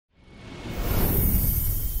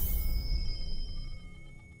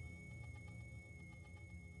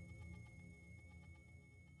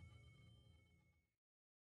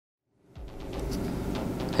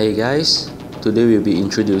Hey guys, today we'll be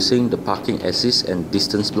introducing the parking assist and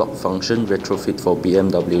distance block function retrofit for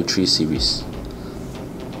BMW 3 Series.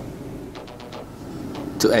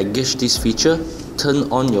 To engage this feature,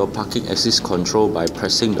 turn on your parking assist control by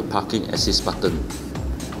pressing the parking assist button.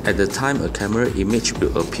 At the time, a camera image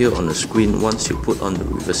will appear on the screen once you put on the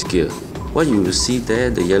reverse gear. What you will see there,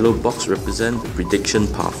 the yellow box represents the prediction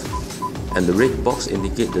path, and the red box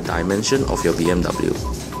indicates the dimension of your BMW.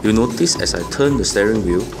 You notice as I turn the steering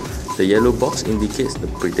wheel, the yellow box indicates the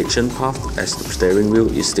prediction path as the steering wheel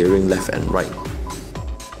is steering left and right.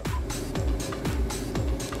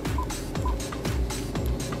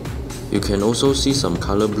 You can also see some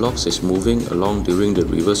color blocks is moving along during the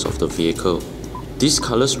reverse of the vehicle. These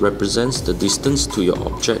colors represents the distance to your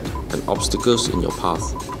object and obstacles in your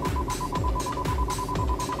path.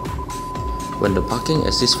 When the parking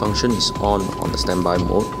assist function is on the standby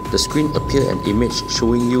mode, the screen appears an image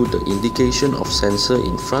showing you the indication of sensor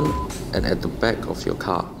in front and at the back of your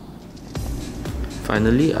car.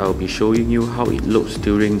 Finally, I will be showing you how it looks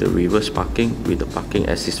during the reverse parking with the parking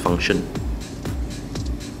assist function.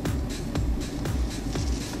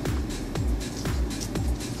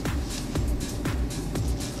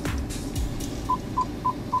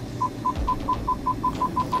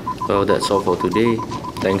 Well, that's all for today.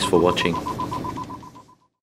 Thanks for watching.